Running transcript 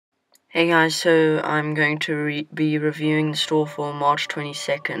Hey guys, so I'm going to be reviewing the store for March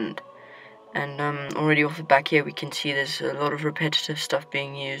 22nd, and already off the back here we can see there's a lot of repetitive stuff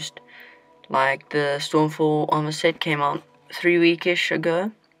being used. Like the Stormfall armor set came out 3 weekish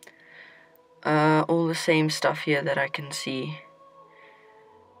ago. All the same stuff here that I can see.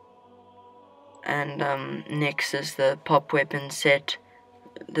 And next is the pop weapon set.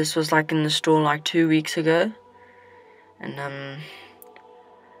 This was like in the store like 2 weeks ago, and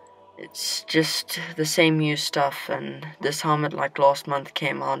it's just the same new stuff. And this helmet, like last month,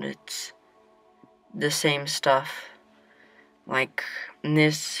 came out. It's the same stuff. Like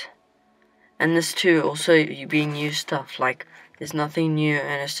this and this too, also being new stuff. Like there's nothing new,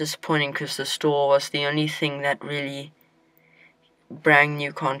 and it's disappointing because the store was the only thing that really brand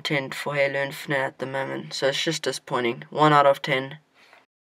new content for Halo Infinite at the moment. So it's just disappointing. 1 out of 10.